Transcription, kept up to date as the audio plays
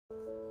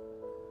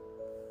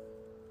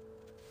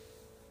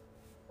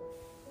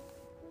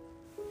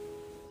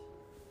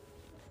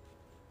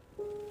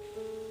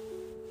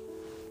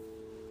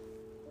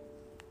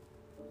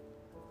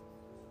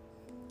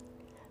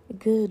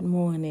Good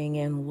morning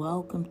and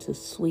welcome to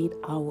Sweet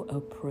Hour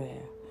of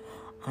Prayer.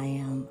 I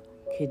am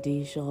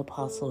Khadijah,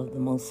 Apostle of the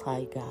Most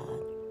High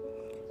God.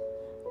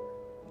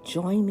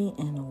 Join me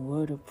in a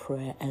word of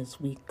prayer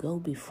as we go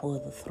before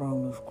the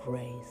throne of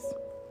grace.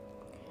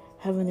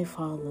 Heavenly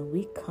Father,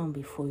 we come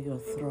before your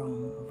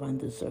throne of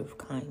undeserved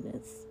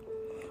kindness.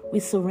 We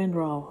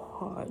surrender our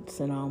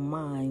hearts and our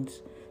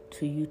minds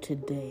to you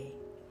today.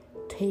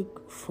 Take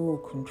full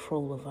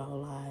control of our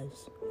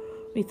lives.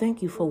 We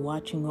thank you for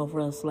watching over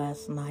us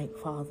last night,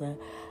 Father,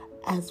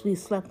 as we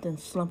slept and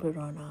slumbered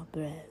on our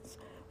beds.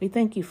 We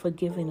thank you for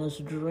giving us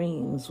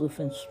dreams with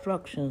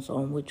instructions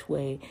on which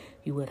way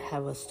you would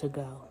have us to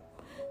go.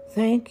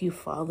 Thank you,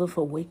 Father,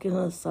 for waking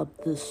us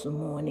up this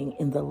morning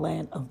in the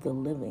land of the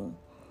living.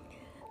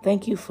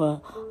 Thank you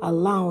for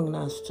allowing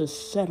us to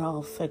set our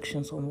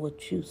affections on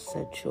what you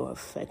set your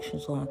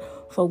affections on.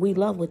 For we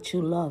love what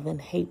you love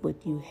and hate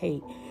what you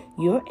hate.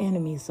 Your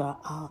enemies are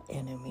our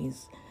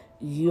enemies.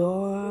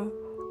 Your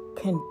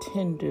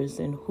contenders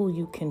and who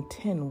you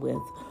contend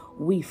with,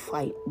 we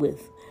fight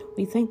with.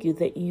 We thank you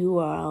that you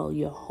are our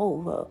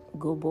Jehovah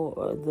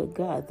Gabor, the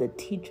God that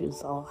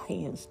teaches our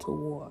hands to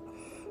war,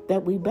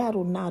 that we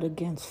battle not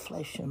against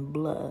flesh and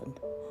blood,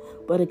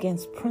 but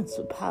against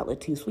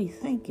principalities. We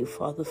thank you,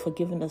 Father, for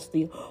giving us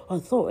the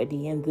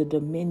authority and the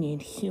dominion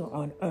here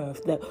on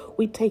earth, that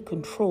we take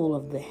control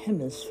of the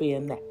hemisphere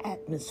and the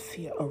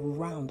atmosphere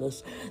around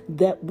us,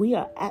 that we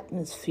are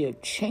atmosphere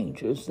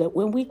changers, that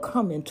when we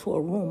come into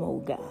a room,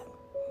 oh God,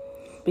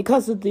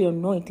 because of the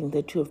anointing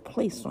that you have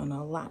placed on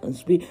our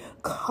lives,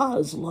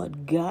 because,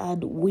 Lord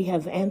God, we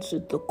have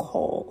answered the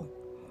call,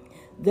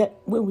 that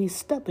when we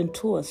step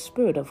into a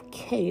spirit of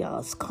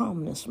chaos,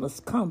 calmness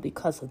must come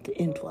because of the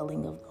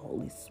indwelling of the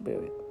Holy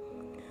Spirit.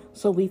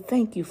 So we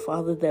thank you,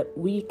 Father, that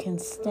we can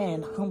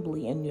stand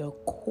humbly in your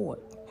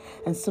court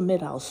and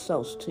submit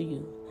ourselves to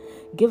you.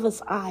 Give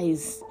us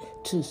eyes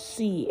to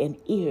see and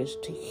ears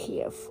to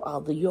hear,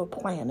 Father, your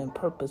plan and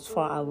purpose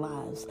for our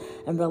lives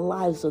and the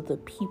lives of the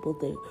people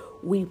that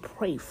we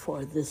pray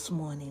for this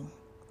morning.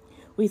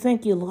 We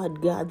thank you,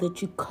 Lord God,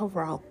 that you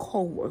cover our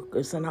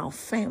co-workers and our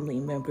family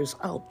members,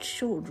 our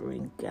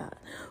children, God.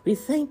 We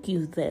thank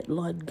you that,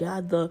 Lord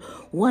God, the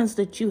ones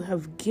that you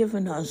have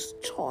given us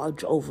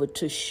charge over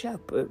to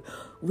shepherd,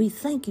 we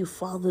thank you,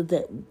 Father,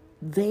 that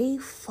they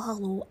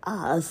follow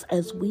us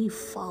as we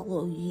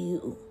follow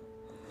you.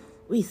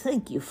 We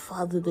thank you,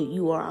 Father, that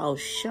you are our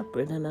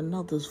shepherd and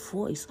another's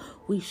voice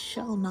we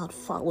shall not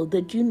follow,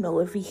 that you know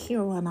every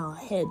hair on our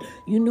head.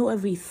 You know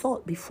every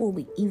thought before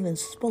we even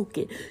spoke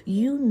it.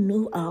 You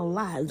knew our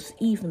lives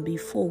even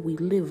before we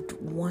lived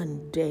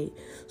one day.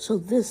 So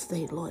this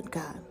day, Lord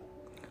God,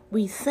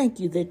 we thank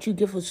you that you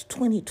give us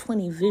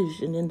 20/20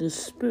 vision in the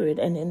spirit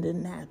and in the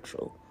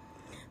natural,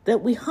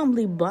 that we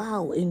humbly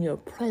bow in your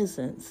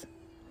presence.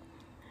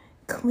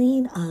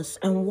 Clean us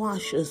and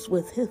wash us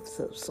with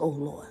hyssop, O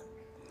Lord.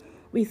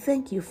 We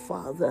thank you,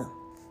 Father,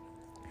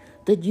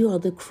 that you are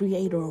the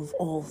creator of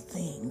all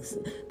things,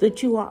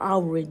 that you are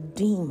our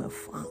Redeemer,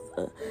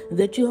 Father,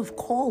 that you have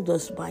called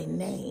us by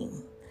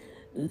name,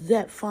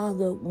 that,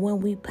 Father,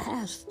 when we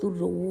pass through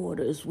the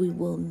waters, we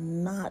will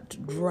not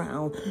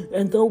drown.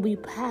 And though we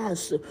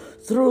pass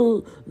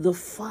through the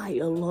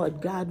fire, Lord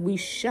God, we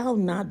shall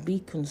not be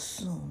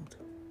consumed,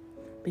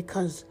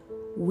 because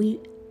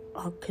we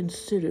are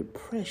considered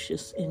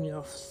precious in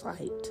your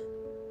sight.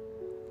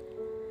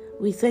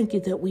 We thank you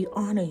that we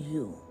honor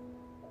you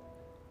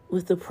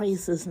with the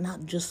praises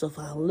not just of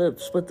our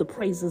lips, but the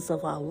praises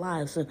of our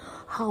lives and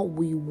how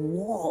we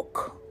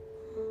walk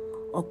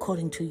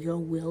according to your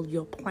will,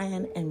 your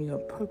plan, and your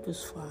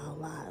purpose for our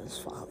lives,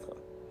 Father.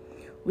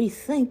 We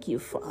thank you,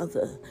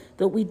 Father,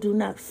 that we do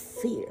not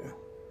fear,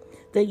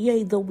 that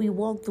yea, though we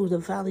walk through the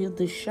valley of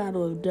the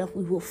shadow of death,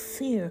 we will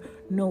fear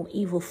no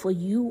evil, for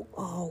you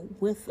are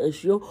with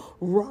us. Your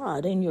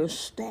rod and your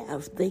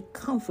staff, they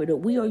comfort us.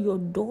 We are your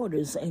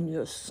daughters and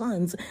your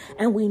sons,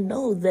 and we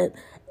know that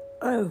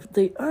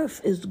the earth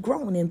is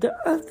groaning. The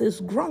earth is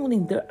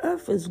groaning. The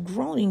earth is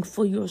groaning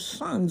for your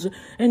sons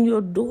and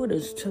your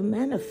daughters to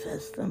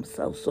manifest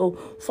themselves. So,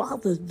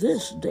 Father,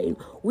 this day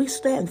we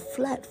stand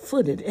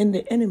flat-footed in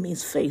the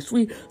enemy's face.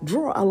 We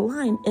draw a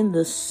line in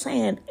the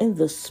sand, in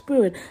the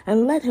spirit,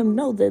 and let him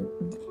know that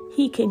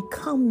he can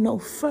come no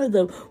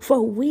further,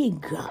 for we,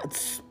 God,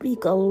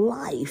 speak a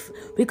life,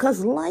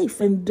 because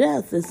life and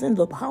death is in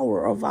the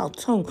power of our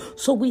tongue.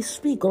 So we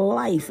speak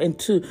life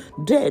into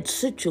dead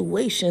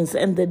situations,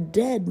 and the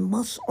dead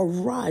must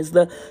arise.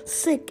 The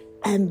sick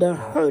and the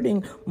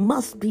hurting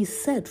must be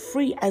set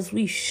free as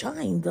we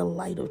shine the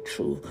light of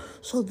truth.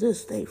 So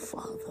this day,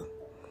 Father,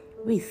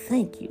 we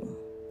thank you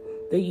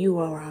that you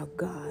are our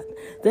God,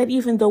 that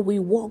even though we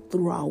walk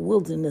through our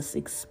wilderness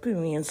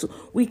experience,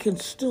 we can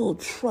still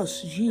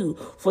trust you,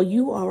 for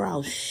you are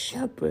our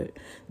shepherd,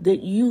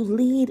 that you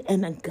lead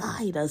and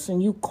guide us,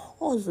 and you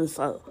cause us,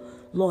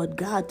 Lord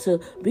God,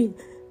 to be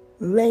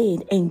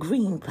laid in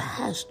green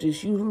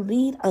pastures. You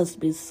lead us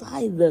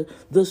beside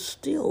the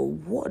still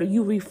water.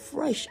 You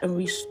refresh and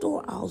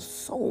restore our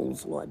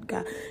souls, Lord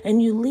God.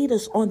 And you lead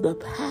us on the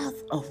path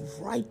of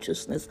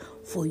righteousness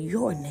for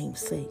your name's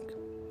sake.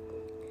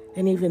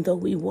 And even though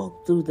we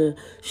walk through the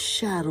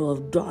shadow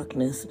of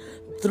darkness,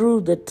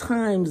 through the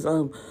times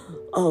of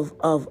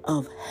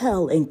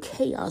hell and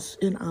chaos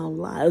in our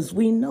lives,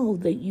 we know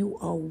that you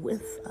are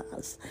with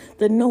us,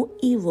 that no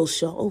evil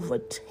shall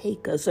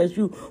overtake us as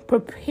you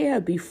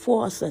prepare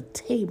before us a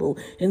table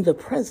in the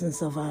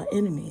presence of our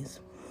enemies.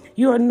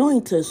 You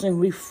anoint us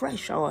and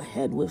refresh our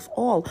head with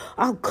oil.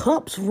 Our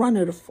cups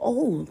runneth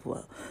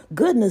over.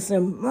 Goodness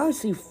and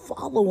mercy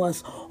follow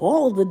us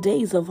all the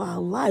days of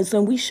our lives,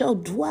 and we shall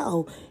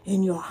dwell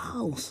in your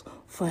house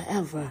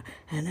forever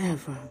and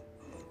ever.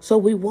 So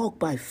we walk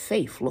by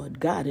faith, Lord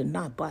God, and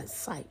not by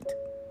sight.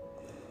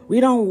 We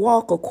don't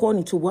walk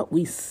according to what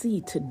we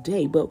see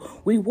today,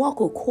 but we walk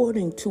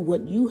according to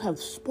what you have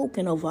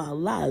spoken of our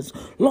lives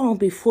long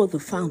before the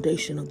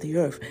foundation of the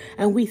earth.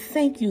 And we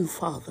thank you,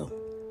 Father,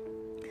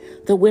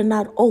 that we're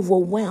not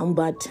overwhelmed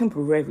by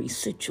temporary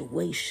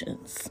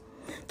situations,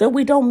 that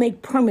we don't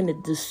make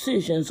permanent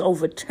decisions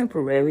over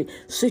temporary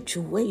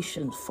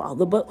situations,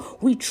 Father,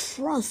 but we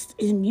trust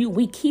in you.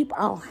 We keep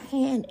our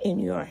hand in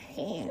your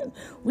hand.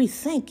 We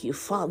thank you,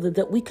 Father,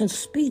 that we can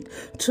speak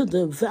to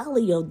the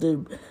valley of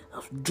the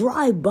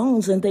dry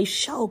bones and they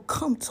shall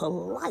come to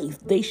life.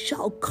 They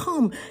shall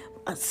come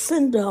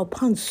cinder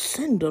upon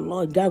cinder,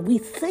 Lord God. We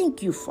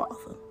thank you,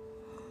 Father,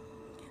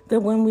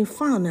 that when we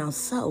find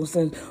ourselves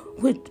and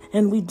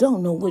we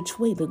don't know which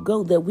way to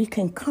go, that we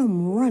can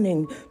come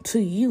running to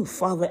you,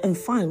 Father, and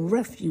find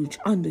refuge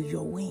under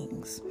your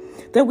wings.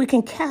 That we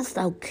can cast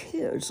our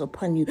cares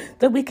upon you.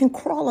 That we can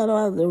crawl out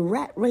of the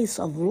rat race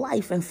of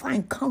life and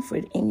find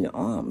comfort in your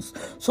arms.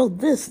 So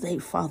this day,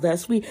 Father,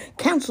 as we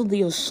cancel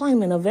the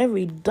assignment of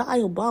every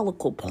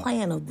diabolical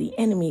plan of the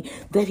enemy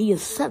that he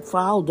has set for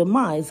our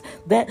demise,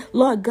 that,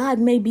 Lord God,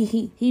 maybe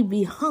he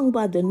be hung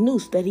by the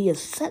noose that he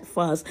has set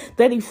for us,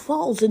 that he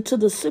falls into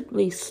the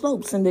slippery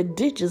slopes and the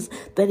ditches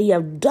that he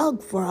have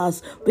dug for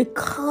us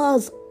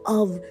because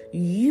of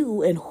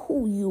you and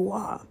who you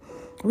are.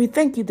 We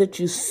thank you that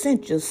you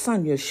sent your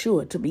son,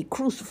 Yeshua, to be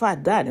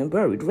crucified, died, and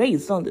buried,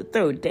 raised on the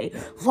third day,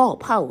 with all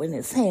power in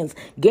his hands,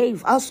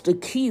 gave us the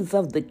keys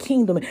of the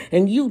kingdom,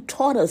 and you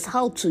taught us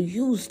how to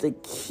use the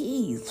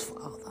keys,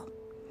 Father.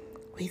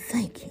 We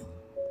thank you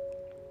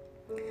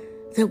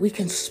that we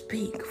can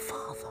speak,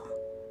 Father,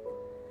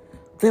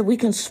 that we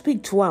can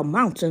speak to our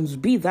mountains,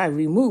 be thy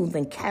removed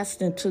and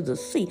cast into the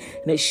sea,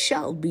 and it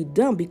shall be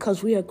done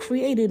because we are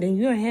created in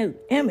your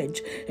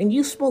image, and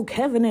you spoke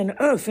heaven and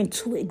earth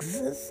into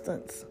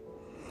existence.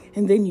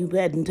 And then you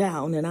bent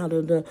down, and out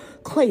of the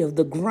clay of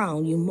the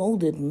ground, you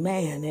molded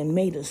man and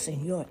made us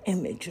in your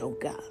image, oh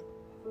God.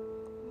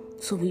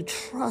 So we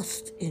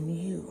trust in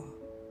you.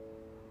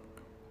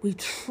 We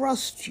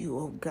trust you,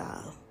 oh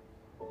God.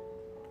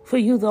 For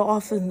you, the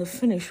author and the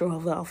finisher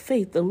of our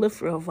faith, the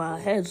lifter of our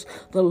heads,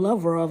 the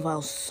lover of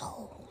our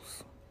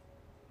souls.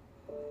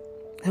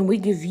 And we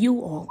give you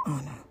all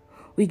honor.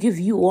 We give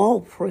you all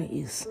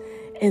praise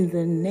in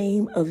the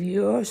name of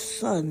your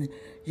Son,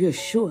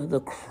 Yeshua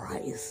the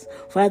Christ.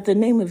 For at the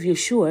name of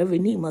Yeshua, every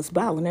knee must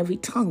bow and every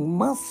tongue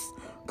must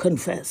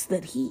confess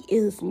that he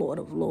is Lord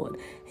of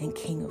lords and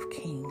King of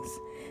kings.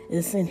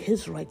 It's in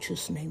his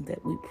righteous name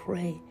that we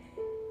pray.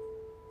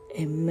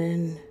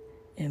 Amen,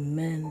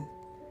 amen,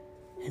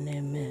 and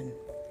amen.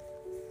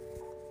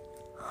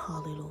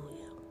 Hallelujah.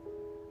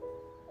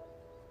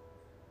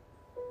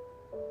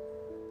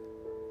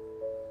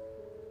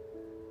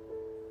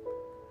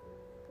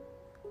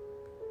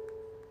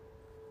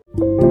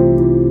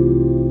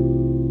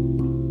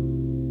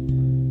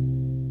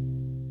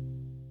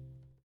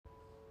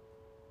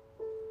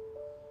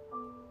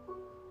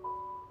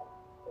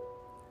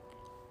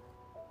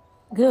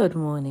 Good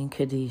morning,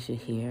 Khadijah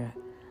here.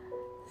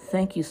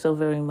 Thank you so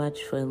very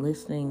much for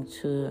listening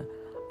to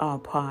our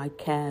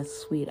podcast,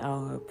 Sweet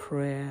Hour of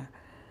Prayer.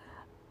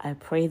 I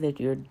pray that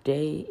your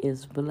day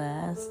is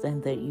blessed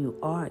and that you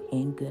are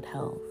in good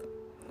health.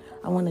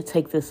 I want to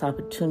take this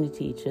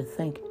opportunity to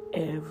thank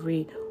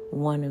every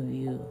one of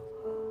you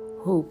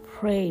who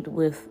prayed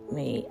with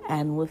me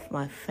and with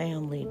my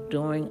family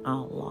during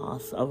our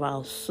loss of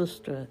our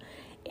sister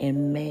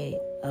in May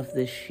of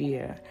this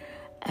year,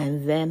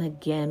 and then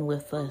again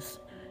with us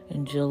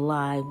in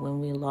July when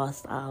we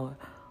lost our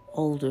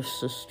older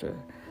sister.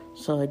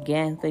 So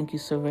again, thank you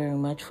so very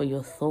much for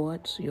your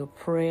thoughts, your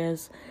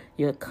prayers,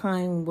 your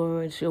kind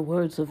words, your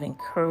words of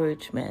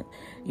encouragement,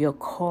 your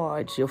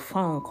cards, your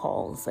phone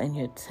calls, and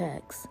your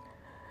texts.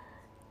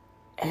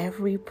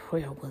 Every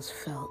prayer was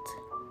felt.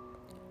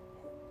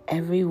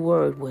 Every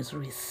word was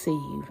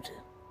received.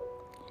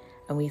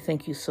 And we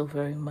thank you so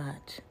very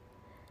much.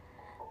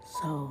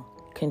 So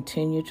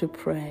continue to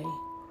pray.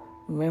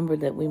 Remember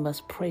that we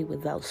must pray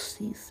without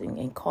ceasing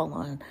and call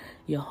on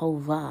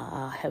Jehovah,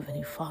 our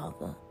Heavenly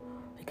Father,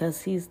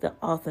 because he's the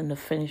author and the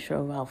finisher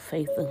of our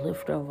faith, the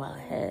lifter of our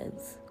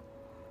heads.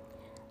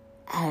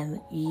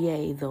 And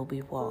yea, though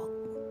we walk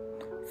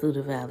through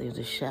the valley of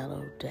the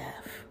shadow of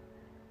death,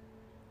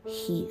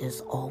 He is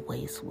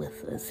always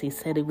with us. He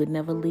said He would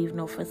never leave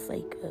nor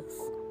forsake us.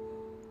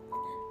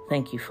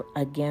 Thank you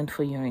again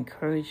for your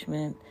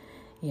encouragement,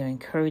 your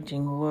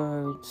encouraging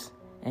words,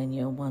 and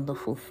your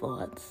wonderful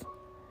thoughts.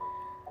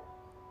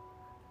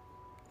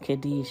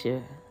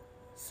 Khadijah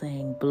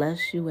saying,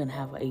 bless you and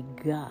have a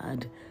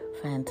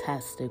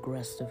God-fantastic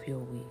rest of your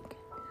week.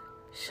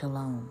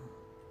 Shalom.